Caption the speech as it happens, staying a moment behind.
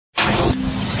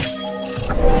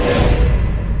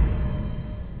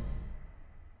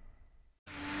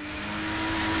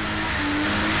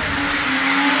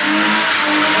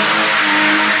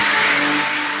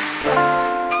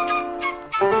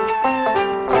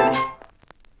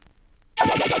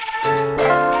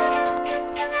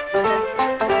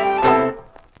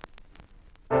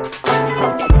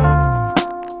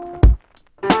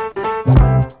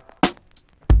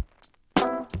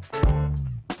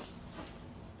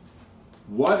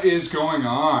What is going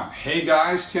on? Hey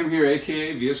guys, Tim here,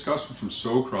 aka VS Custom from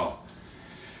SoCrawl.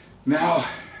 Now,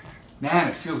 man,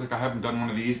 it feels like I haven't done one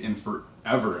of these in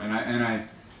forever, and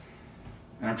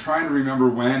I'm trying to remember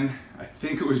when. I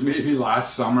think it was maybe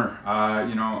last summer.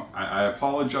 You know, I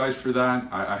apologize for that.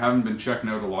 I haven't been checking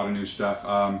out a lot of new stuff.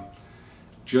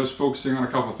 Just focusing on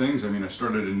a couple things. I mean, I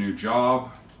started a new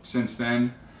job since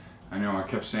then. I know I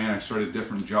kept saying I started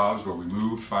different jobs, but we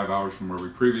moved 5 hours from where we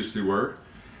previously were.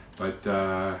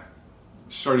 But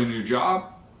started a new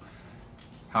job,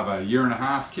 have a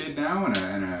 1.5-year-old kid now, and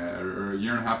a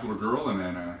 1.5-year-old little girl, and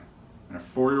then a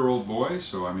 4-year-old boy.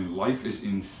 So I mean, life is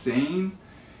insane,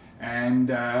 and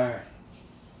I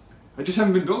just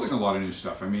haven't been building a lot of new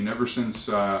stuff. I mean, ever since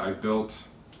I built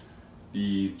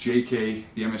the JK,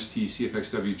 the MST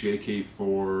CFXW JK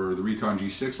for the Recon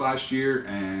G6 last year,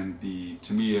 and the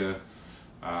Tamiya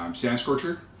Sand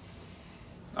Scorcher,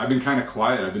 I've been kind of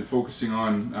quiet. I've been focusing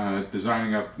on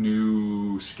designing up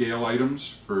new scale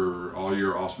items for all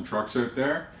your awesome trucks out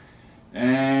there,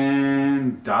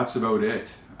 and that's about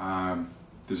it.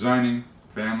 Designing,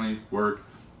 family, work,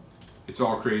 it's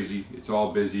all crazy, it's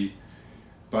all busy,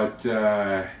 but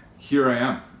here I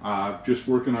am, just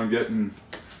working on getting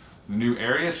the new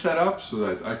area set up so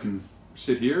that I can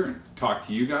sit here and talk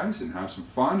to you guys and have some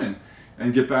fun and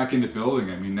get back into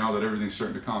building. I mean, now that everything's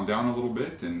starting to calm down a little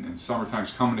bit and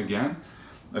summertime's coming again,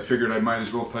 I figured I might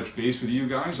as well touch base with you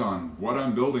guys on what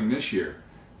I'm building this year.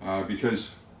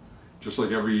 Because just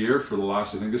like every year for the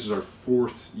last, I think this is our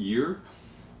 4th year,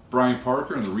 Brian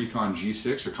Parker and the Recon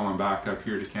G6 are coming back up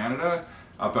here to Canada,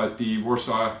 up at the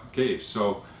Warsaw Caves.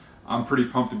 So I'm pretty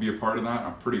pumped to be a part of that.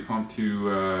 I'm pretty pumped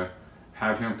to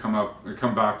have him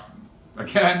come back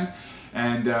again.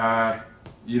 And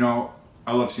you know,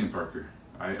 I love seeing Parker.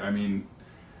 I mean,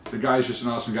 the guy's just an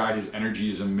awesome guy. His energy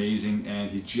is amazing,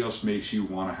 and he just makes you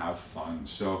want to have fun.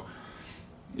 So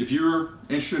if you're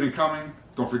interested in coming,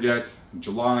 don't forget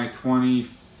July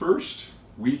 21st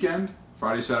weekend,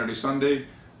 Friday, Saturday, Sunday,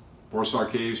 Warsaw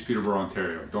Caves, Peterborough,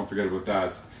 Ontario. Don't forget about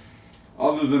that.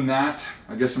 Other than that,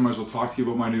 I guess I might as well talk to you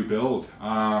about my new build.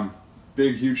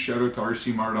 Big, huge shout out to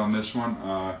RCMart on this one.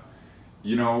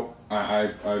 You know,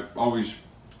 I've always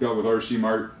dealt with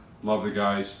RCMart. Love the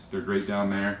guys, they're great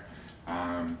down there.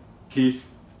 Keith,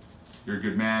 you're a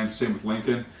good man. Same with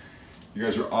Lincoln. You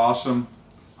guys are awesome.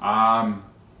 I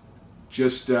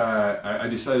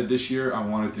decided this year I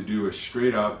wanted to do a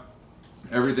straight up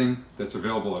everything that's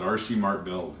available at RCMart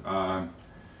build. I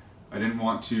didn't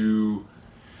want to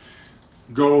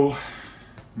go a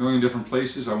million different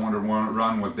places. I wanted to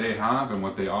run what they have and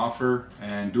what they offer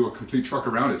and do a complete truck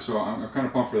around it. So I'm kind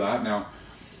of pumped for that. Now,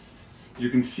 you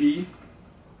can see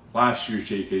last year's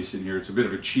JK sitting here. It's a bit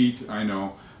of a cheat, I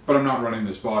know, but I'm not running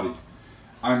this body.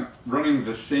 I'm running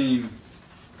the same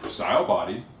style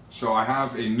body. So I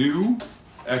have a new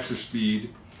Xtra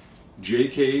Speed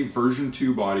JK version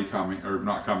 2 body coming, or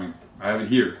not coming. I have it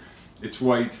here. It's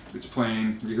white, it's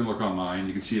plain. You can look online,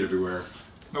 you can see it everywhere.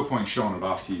 No point showing it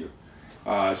off to you.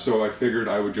 So I figured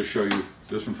I would just show you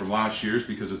this one from last year's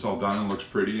because it's all done and looks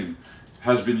pretty and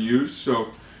has been used. So,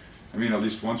 I mean, at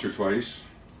least once or twice,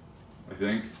 I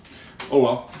think. Oh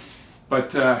well,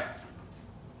 but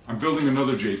I'm building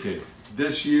another JK.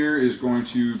 This year is going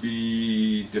to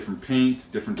be different paint,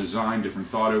 different design, different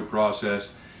thought out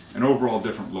process, and overall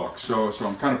different look. So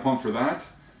I'm kind of pumped for that.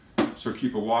 So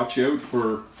keep a watch out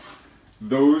for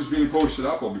those being posted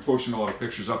up. I'll be posting a lot of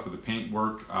pictures up of the paint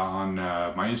work on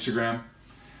my Instagram.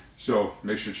 So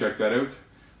make sure to check that out.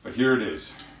 But here it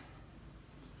is.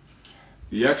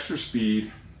 The Xtra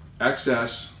Speed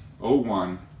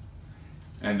XS01.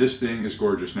 And this thing is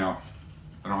gorgeous. Now,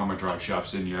 I don't have my drive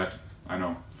shafts in yet. I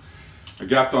know. I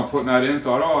gapped on putting that in,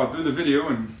 thought, oh, I'll do the video,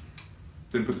 and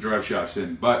didn't put the drive shafts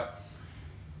in. But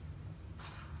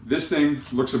this thing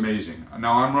looks amazing.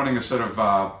 Now, I'm running a set of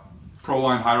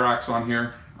Proline high racks on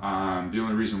here. The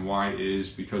only reason why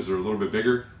is because they're a little bit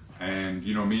bigger. And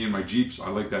you know me and my Jeeps, I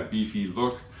like that beefy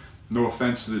look. No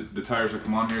offense to the tires that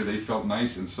come on here. They felt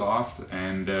nice and soft,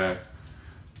 and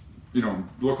you know,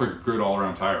 look like a good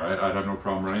all-around tire. I'd have no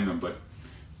problem running them, but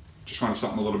just wanted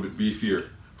something a little bit beefier.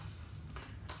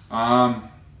 I've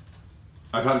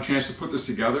had a chance to put this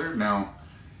together. Now,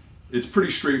 It's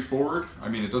pretty straightforward. I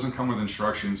mean, it doesn't come with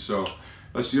instructions, so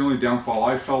that's the only downfall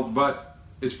I felt, but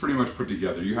it's pretty much put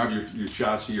together. You have your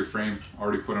chassis, your frame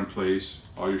already put in place,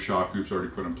 all your shock hoops already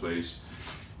put in place.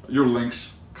 Your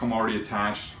links come already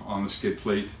attached on the skid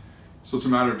plate. So it's a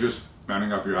matter of just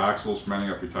mounting up your axles, mounting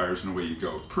up your tires, and away you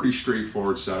go. Pretty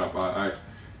straightforward setup.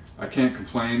 I can't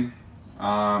complain.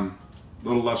 A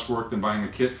little less work than buying a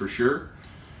kit for sure.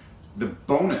 The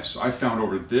bonus I found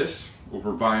over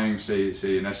buying, say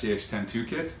an SCX 10.2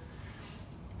 kit,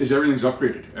 is everything's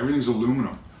upgraded. Everything's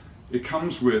aluminum. It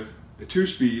comes with a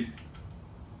 2-speed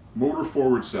motor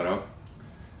forward setup.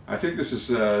 I think this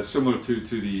is similar to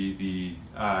the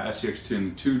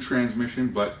SCX 10.2 transmission,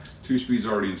 but 2 speeds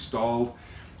already installed.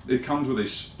 It comes with a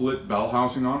split bell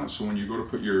housing on it, so when you go to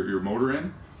put your motor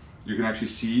in, you can actually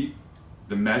see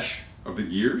the mesh of the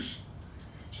gears.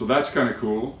 So that's kind of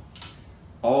cool.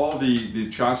 All the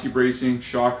chassis bracing,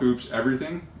 shock hoops,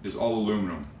 everything is all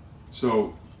aluminum.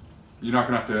 So you're not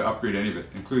gonna have to upgrade any of it,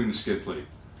 including the skid plate.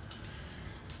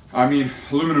 I mean,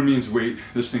 aluminum means weight.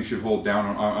 This thing should hold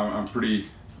down.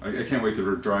 I can't wait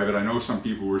to drive it. I know some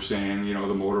people were saying, you know,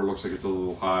 the motor looks like it's a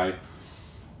little high.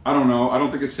 I don't know. I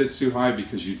don't think it sits too high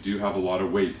because you do have a lot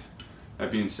of weight.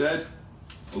 That being said,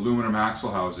 aluminum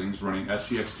axle housings running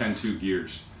SCX 10.2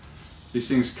 gears. These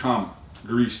things come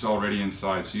greased already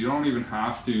inside, so you don't even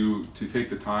have to take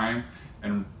the time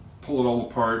and pull it all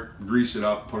apart, grease it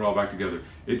up, put it all back together.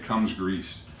 It comes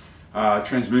greased.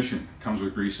 Transmission comes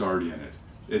with grease already in it.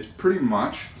 It's pretty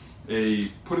much a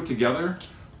put it together,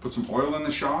 put some oil in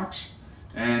the shocks,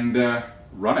 and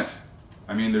run it.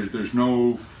 I mean, there's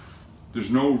no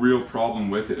real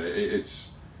problem with it.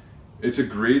 It's a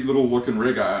great little looking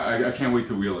rig. I can't wait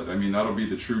to wheel it. I mean, that'll be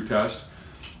the true test.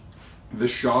 The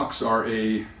shocks are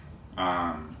a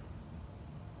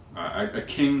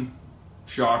King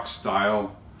shock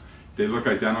style. They look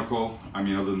identical. I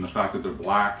mean, other than the fact that they're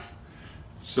black.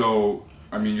 So,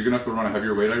 I mean, you're gonna have to run a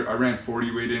heavier weight. I ran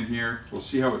 40 weight in here. We'll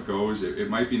see how it goes. It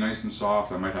might be nice and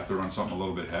soft. I might have to run something a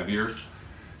little bit heavier.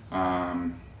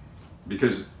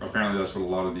 Because apparently that's what a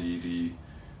lot of the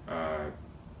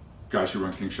guys who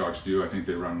run King shocks do. I think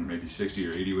they run maybe 60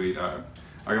 or 80 weight. I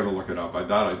gotta look it up.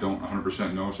 That I don't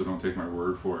 100% know, so don't take my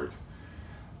word for it.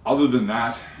 Other than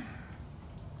that,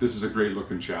 this is a great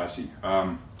looking chassis.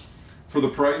 For the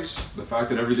price, the fact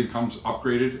that everything comes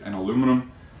upgraded and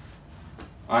aluminum,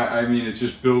 I mean, it's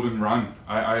just build and run.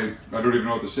 I don't even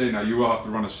know what to say. Now you will have to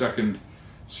run a second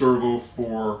servo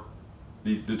for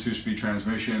the 2-speed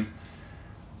transmission.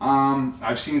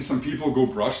 I've seen some people go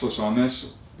brushless on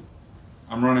this.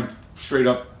 I'm running straight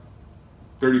up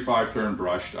 35 turn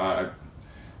brushed. I've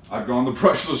gone the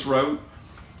brushless route.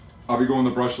 I'll be going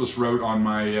the brushless route on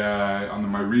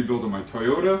my rebuild of my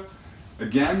Toyota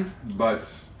again,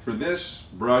 but for this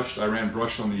brushed, I ran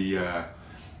brushed on the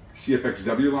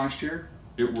CFXW last year.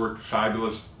 It worked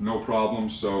fabulous, no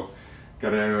problems. So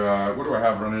gotta, what do I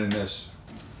have running in this?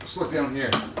 Let's look down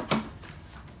here.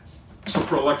 So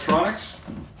for electronics,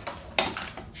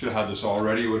 should have had this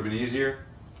already, it would have been easier.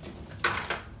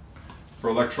 For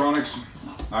electronics,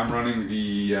 I'm running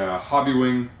the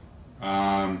Hobbywing,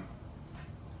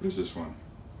 what is this one?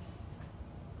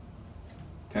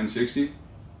 1060?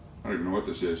 I don't even know what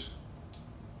this is.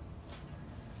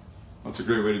 That's a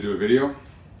great way to do a video.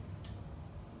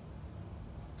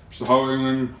 It's the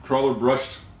Hobbywing crawler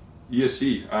brushed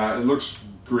ESC. It looks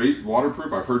great,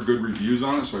 waterproof. I've heard good reviews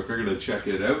on it, so I figured I'd check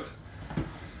it out.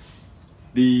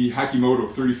 The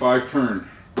Hakimoto 35 turn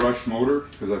brushed motor,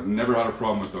 because I've never had a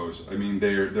problem with those. I mean,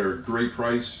 they're a great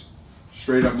price,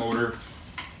 straight up motor.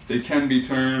 They can be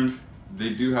turned.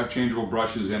 They do have changeable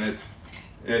brushes in it.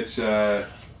 It's your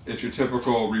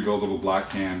typical rebuildable black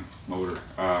can motor.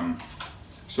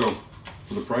 So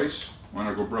for the price, why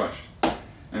not go brush?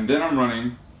 And then I'm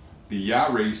running the Ya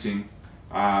Racing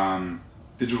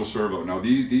digital servo. Now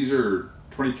these are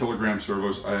 20 kilogram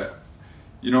servos.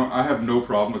 You know, I have no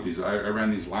problem with these. I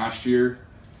ran these last year.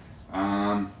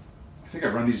 I think I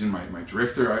run these in my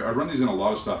drifter. I run these in a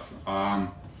lot of stuff.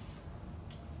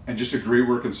 And just a great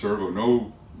working servo.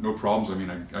 No problems. I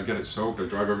mean, I get it soaked. I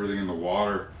drive everything in the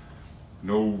water.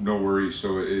 No worries.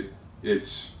 So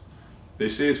they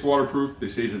say it's waterproof. They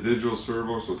say it's a digital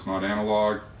servo, so it's not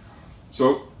analog.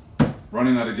 So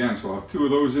running that again. So I'll have 2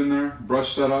 of those in there,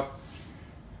 brush setup,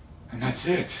 and that's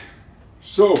it.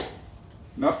 So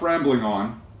enough rambling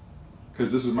on,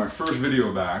 because this is my first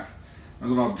video back.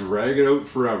 And I'll drag it out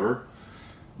forever.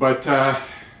 But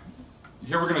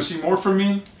here we're gonna see more from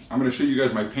me. I'm gonna show you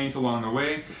guys my paint along the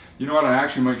way. You know what, I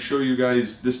actually might show you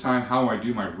guys this time how I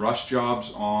do my rust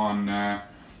jobs on,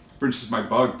 for instance, my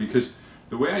Bug, because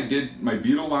the way I did my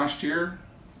Beetle last year,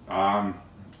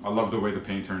 I love the way the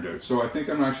paint turned out. So I think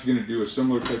I'm actually going to do a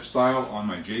similar type style on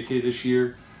my JK this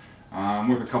year,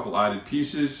 with a couple added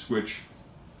pieces, which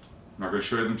I'm not going to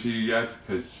show them to you yet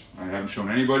because I haven't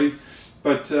shown anybody.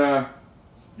 But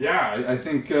yeah, I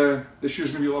think this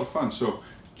year's going to be a lot of fun. So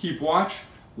keep watch,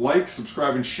 like,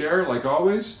 subscribe, and share like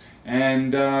always.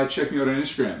 And check me out on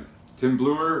Instagram, Tim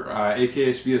Bluer,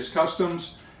 aka VS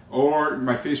Customs, or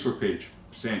my Facebook page,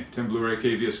 same, Tim Bluer,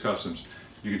 aka VS Customs.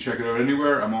 You can check it out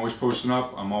anywhere. I'm always posting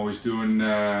up. I'm always doing,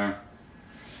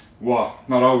 well,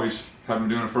 not always, haven't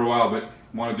been doing it for a while, but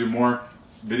want to do more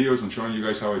videos and showing you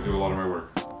guys how I do a lot of my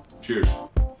work. Cheers.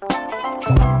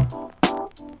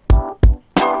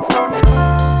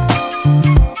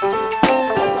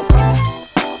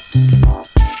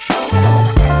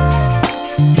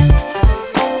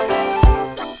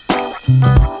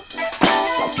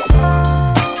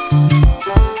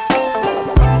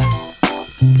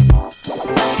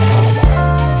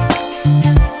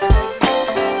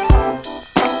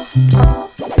 Bye.